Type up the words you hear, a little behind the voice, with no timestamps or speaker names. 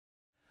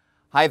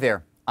Hi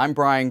there, I'm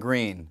Brian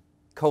Greene,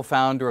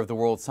 co-founder of the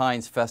World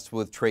Science Festival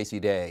with Tracy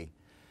Day.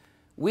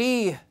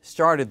 We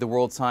started the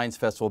World Science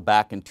Festival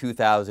back in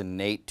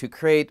 2008 to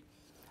create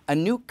a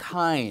new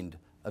kind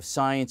of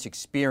science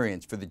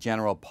experience for the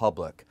general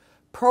public,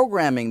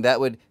 programming that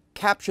would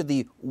capture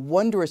the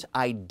wondrous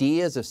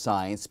ideas of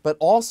science, but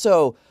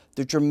also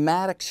the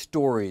dramatic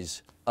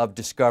stories of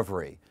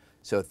discovery.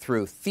 So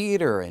through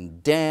theater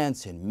and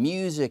dance and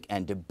music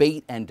and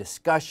debate and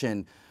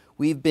discussion,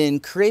 we've been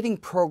creating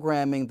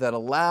programming that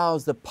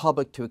allows the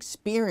public to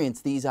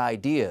experience these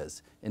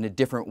ideas in a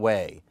different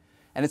way.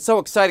 And it's so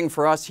exciting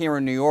for us here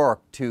in New York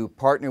to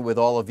partner with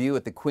all of you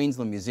at the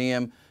Queensland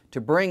Museum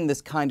to bring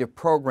this kind of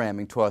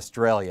programming to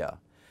Australia.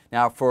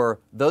 Now,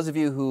 for those of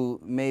you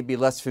who may be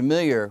less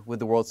familiar with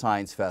the World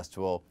Science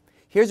Festival,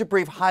 here's a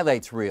brief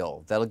highlights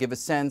reel that'll give a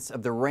sense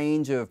of the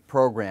range of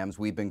programs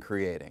we've been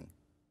creating.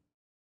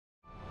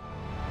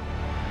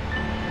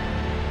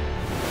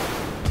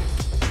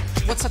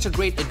 What's such a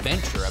great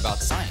adventure about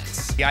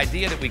science? The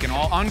idea that we can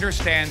all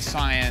understand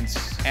science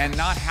and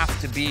not have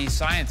to be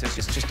scientists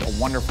is just a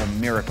wonderful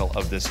miracle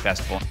of this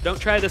festival. Don't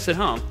try this at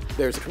home.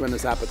 There's a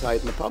tremendous appetite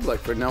in the public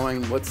for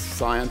knowing what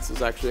science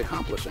is actually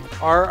accomplishing.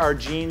 Are our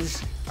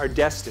genes our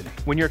destiny?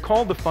 When you're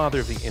called the father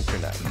of the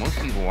internet, most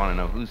people want to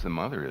know who's the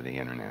mother of the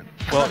internet.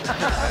 Well,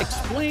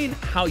 explain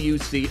how you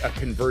see a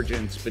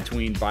convergence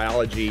between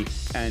biology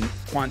and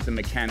quantum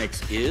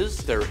mechanics. Is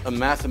there a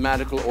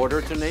mathematical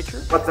order to nature?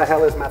 What the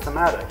hell is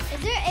mathematics?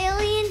 Is there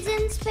aliens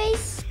in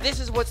space?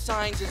 This is what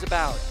science is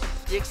about.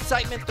 The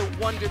excitement, the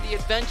wonder, the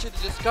adventure,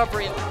 the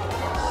discovery.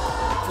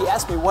 If you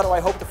ask me what do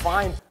I hope to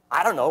find,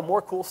 I don't know,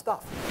 more cool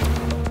stuff.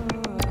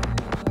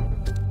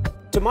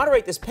 To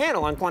moderate this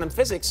panel on quantum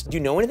physics, do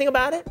you know anything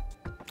about it?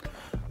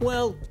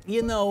 Well,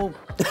 you know.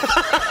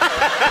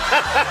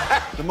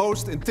 The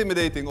most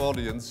intimidating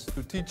audience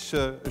to teach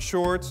a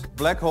short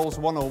Black Holes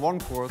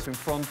 101 course in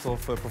front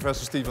of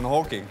Professor Stephen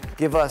Hawking.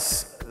 Give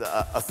us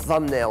a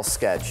thumbnail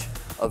sketch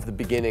of the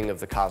beginning of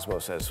the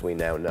cosmos as we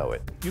now know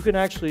it. You can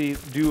actually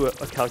do a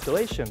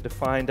calculation to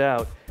find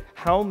out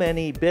how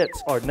many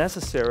bits are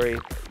necessary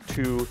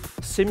to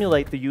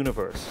simulate the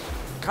universe.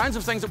 The kinds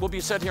of things that will be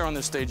said here on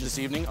this stage this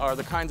evening are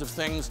the kinds of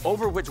things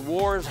over which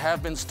wars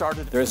have been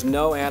started. There's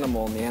no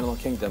animal in the animal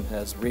kingdom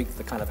has wreaked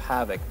the kind of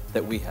havoc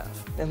that we have.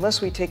 Unless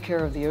we take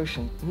care of the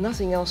ocean,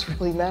 nothing else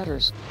really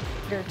matters.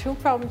 There are two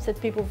problems that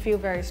people feel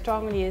very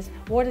strongly is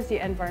what is the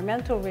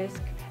environmental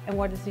risk and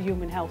what is the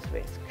human health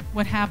risk.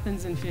 What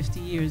happens in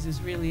 50 years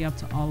is really up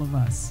to all of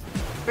us.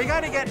 We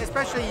got to get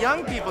especially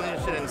young people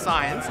interested in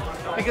science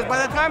because by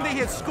the time they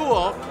hit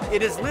school,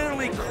 it is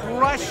literally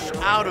crushed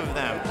out of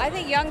them. I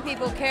think young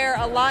people care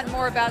a lot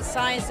more about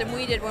science than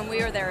we did when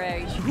we were their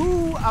age.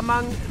 Who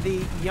among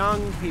the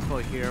young people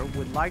here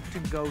would like to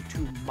go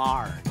to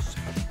Mars?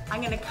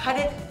 I'm going to cut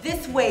it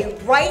this way,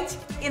 right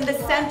in the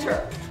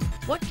center.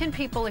 What can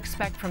people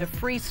expect from a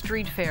free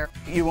street fair?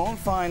 You won't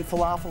find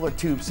falafel or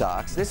tube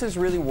socks. This is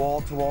really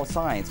wall-to-wall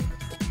science.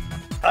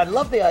 I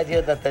love the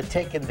idea that they're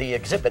taking the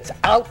exhibits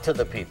out to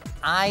the people.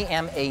 I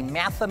am a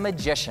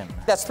mathemagician.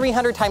 That's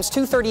 300 times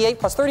 238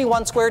 plus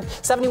 31 squared,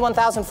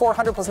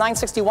 71,400 plus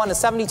 961 is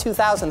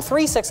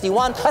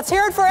 72,361. Let's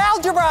hear it for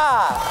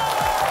algebra!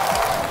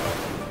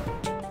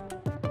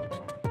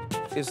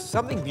 Is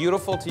something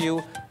beautiful to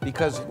you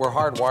because we're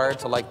hardwired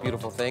to like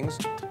beautiful things,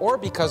 or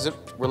because it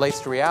relates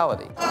to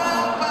reality?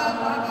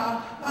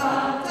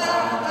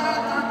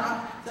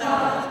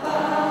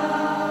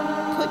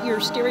 Put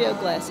your stereo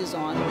glasses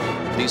on.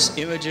 These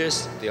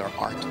images, they are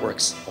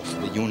artworks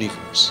of the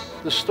universe.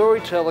 The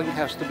storytelling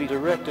has to be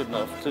direct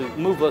enough to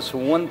move us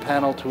from one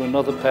panel to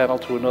another panel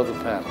to another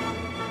panel.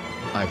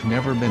 I've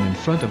never been in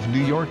front of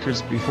New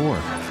Yorkers before.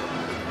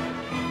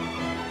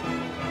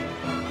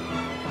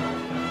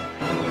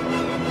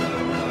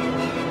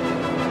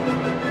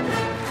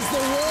 It's the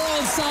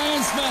World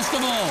Science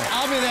Festival.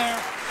 I'll be there.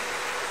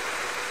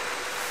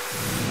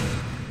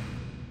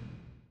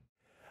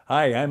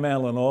 Hi, I'm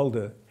Alan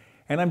Alda,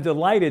 and I'm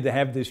delighted to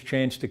have this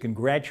chance to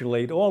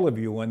congratulate all of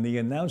you on the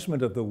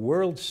announcement of the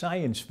World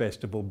Science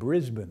Festival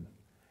Brisbane,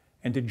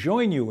 and to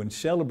join you in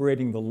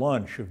celebrating the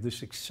launch of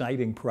this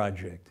exciting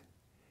project.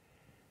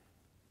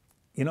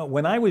 You know,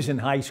 when I was in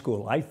high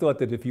school, I thought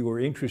that if you were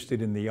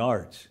interested in the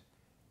arts,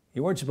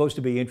 you weren't supposed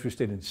to be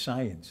interested in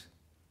science.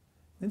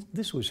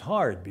 This was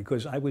hard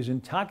because I was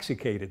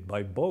intoxicated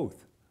by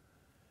both.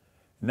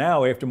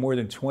 Now, after more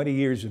than 20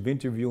 years of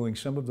interviewing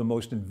some of the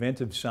most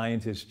inventive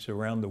scientists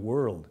around the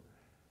world,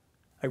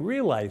 I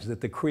realize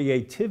that the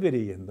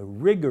creativity and the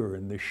rigor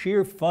and the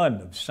sheer fun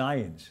of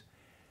science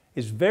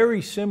is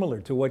very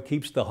similar to what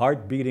keeps the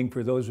heart beating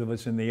for those of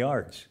us in the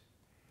arts.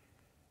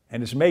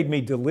 And it's made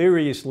me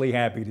deliriously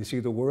happy to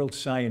see the World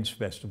Science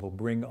Festival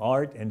bring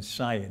art and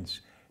science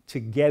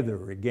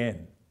together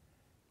again.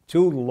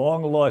 Two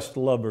long-lost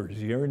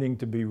lovers yearning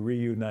to be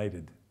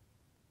reunited.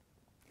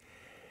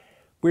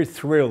 We're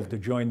thrilled to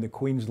join the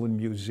Queensland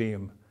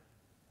Museum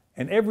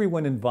and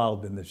everyone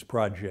involved in this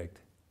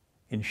project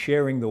in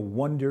sharing the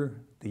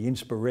wonder, the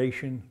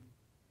inspiration,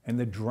 and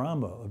the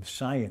drama of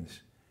science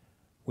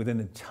with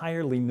an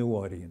entirely new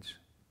audience.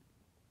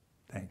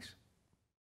 Thanks.